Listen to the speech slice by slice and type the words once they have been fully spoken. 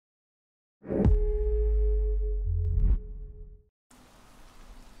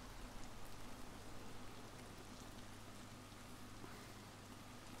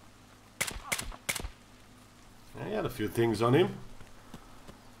few things on him.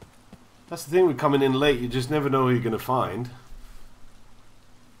 That's the thing with coming in late, you just never know who you're going to find.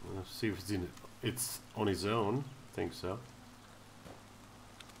 Let's see if it's on his own. I think so.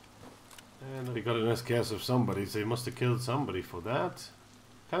 And he got an SKS of somebody, so he must have killed somebody for that.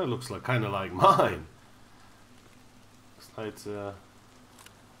 Kind of looks like mine. Looks like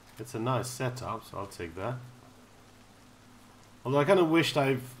it's a nice setup, so I'll take that. Although I kind of wished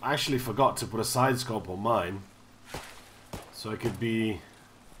I actually forgot to put a side scope on mine, so I could be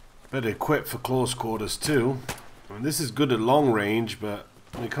better equipped for close quarters too. I mean, this is good at long range, but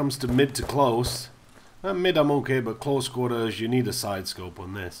when it comes to mid to close, mid I'm okay, but close quarters you need a side scope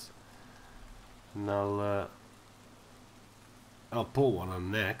on this. And I'll pull one on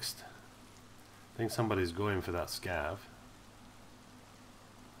next. I think somebody's going for that scav.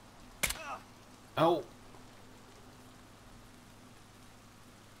 Oh!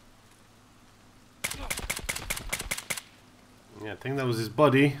 Yeah, I think that was his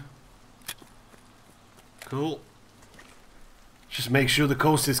buddy. Cool. Just make sure the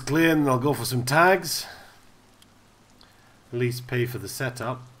coast is clear and I'll go for some tags. At least pay for the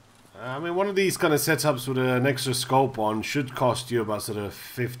setup. I mean, one of these kind of setups with an extra scope on should cost you about sort of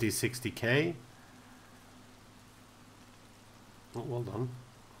 50-60k. Oh, well done.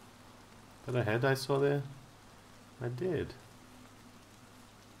 Did I head I saw there? I did.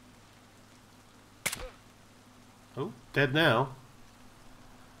 Oh, dead now.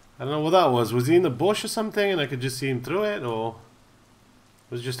 I don't know what that was. Was he in the bush or something and I could just see him through it, or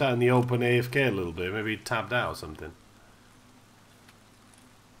was he just out in the open AFK a little bit? Maybe he tapped out or something.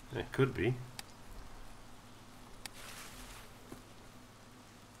 It could be.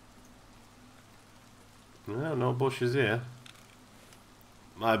 No, no bushes here.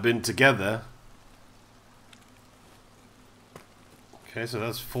 Might have been together. Okay, so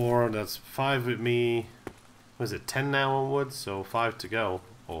that's 4, that's 5 with me. Was it 10 now onwards? So 5 to go,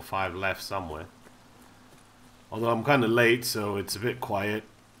 or 5 left somewhere. Although I'm kind of late, so it's a bit quiet.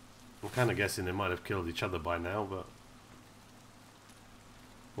 I'm kind of guessing they might have killed each other by now, but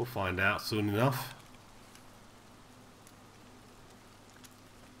we'll find out soon enough.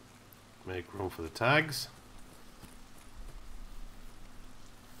 Make room for the tags.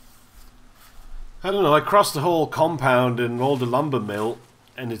 I don't know, I crossed the whole compound and all the lumber mill,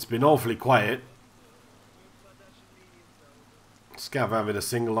 and it's been awfully quiet. Scav having a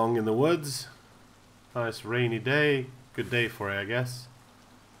sing-along in the woods. Nice rainy day. Good day for it, I guess.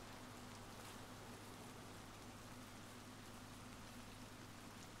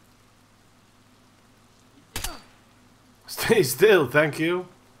 Stay still, thank you.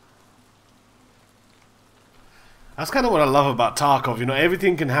 That's kind of what I love about Tarkov. You know,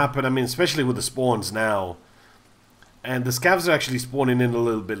 everything can happen. I mean, especially with the spawns now. And the scavs are actually spawning in a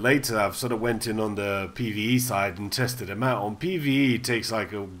little bit later. I've sort of went in on the PvE side and tested them out. On PvE, it takes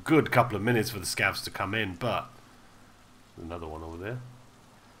like a good couple of minutes for the scavs to come in, but another one over there.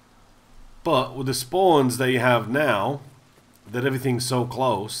 But with the spawns that you have now, that everything's so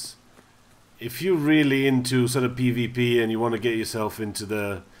close, if you're really into sort of PvP and you want to get yourself into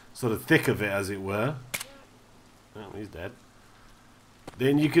the sort of thick of it, as it were. Oh, he's dead.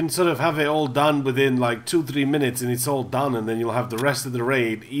 Then you can sort of have it all done within like 2-3 minutes and it's all done, and then you'll have the rest of the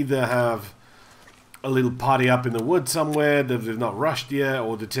raid either have a little party up in the woods somewhere that they've not rushed yet,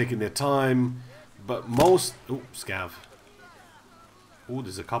 or they're taking their time. But most... Oh, scav. Oh,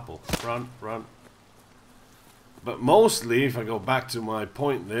 there's a couple. Run, run. But mostly, if I go back to my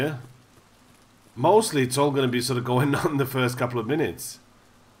point there, mostly it's all going to be sort of going on in the first couple of minutes.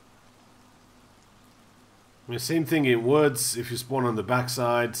 I mean, same thing in woods if you spawn on the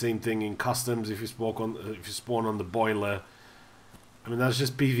backside. Same thing in customs if you spawn on the boiler. I mean, that's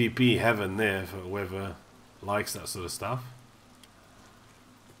just PvP heaven there for whoever likes that sort of stuff.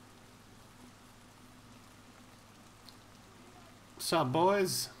 What's up,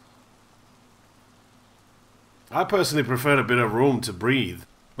 boys? I personally prefer a bit of room to breathe.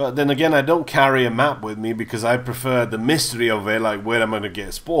 But then again, I don't carry a map with me because I prefer the mystery of it, like where am I going to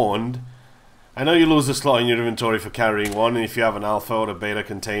get spawned. I know you lose a slot in your inventory for carrying one, and if you have an alpha or a beta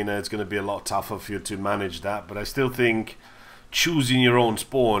container, it's going to be a lot tougher for you to manage that. But I still think choosing your own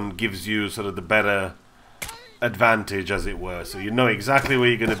spawn gives you sort of the better advantage, as it were. So you know exactly where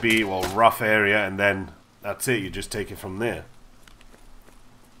you're going to be, well, rough area, and then that's it, you just take it from there.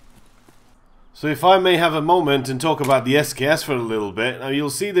 So if I may have a moment and talk about the SKS for a little bit, now you'll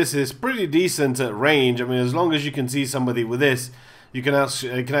see this is pretty decent at range. I mean, as long as you can see somebody with this, you can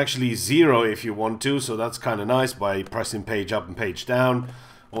actually zero if you want to, so that's kind of nice by pressing page up and page down.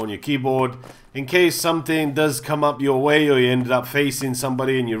 or on your keyboard. In case something does come up your way, or you ended up facing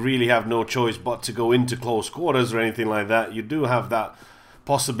somebody and you really have no choice but to go into close quarters or anything like that, you do have that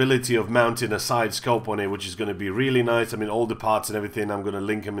possibility of mounting a side scope on it, which is going to be really nice. I mean, all the parts and everything, I'm going to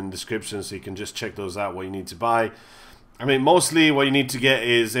link them in the description so you can just check those out, what you need to buy. I mean, mostly what you need to get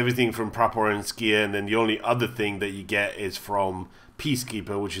is everything from Prapor and Skier, and then the only other thing that you get is from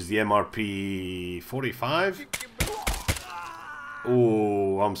Peacekeeper, which is the MRP45.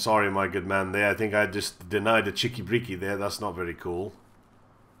 Oh, I'm sorry, my good man there. I think I just denied the Chicky Bricky there. That's not very cool.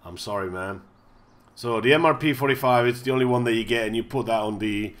 I'm sorry, man. So the MRP45, it's the only one that you get, and you put that on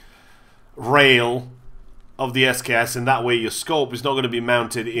the rail of the SKS, and that way your scope is not going to be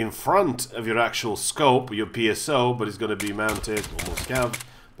mounted in front of your actual scope, your PSO, but it's going to be mounted, almost scav,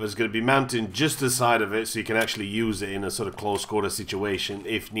 but it's going to be mounted just the side of it, so you can actually use it in a sort of close quarter situation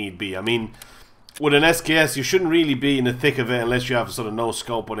if need be. I mean, with an SKS, you shouldn't really be in the thick of it unless you have sort of no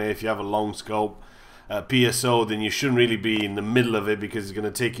scope on it. If you have a long scope PSO, then you shouldn't really be in the middle of it, because it's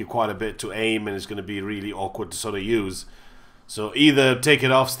going to take you quite a bit to aim, and it's going to be really awkward to sort of use. So either take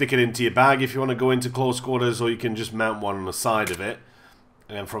it off, stick it into your bag if you want to go into close quarters, or you can just mount one on the side of it.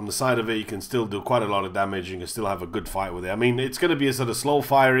 And from the side of it, you can still do quite a lot of damage. You can still have a good fight with it. I mean, it's going to be a sort of slow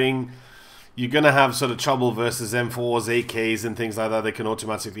firing. You're going to have sort of trouble versus M4s, AKs, and things like that. They can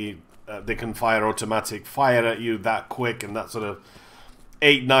automatically, they can fire automatic fire at you that quick, and that sort of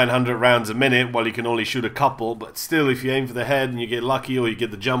 800-900 rounds a minute, while you can only shoot a couple. But still, if you aim for the head and you get lucky, or you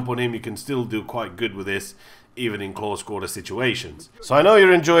get the jump on him, you can still do quite good with this, even in close quarter situations. So I know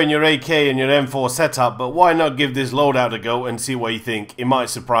you're enjoying your AK and your M4 setup, but why not give this loadout a go and see what you think? It might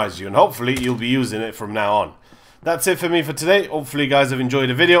surprise you, and hopefully you'll be using it from now on. That's it for me for today. Hopefully you guys have enjoyed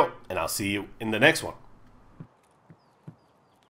the video, and I'll see you in the next one.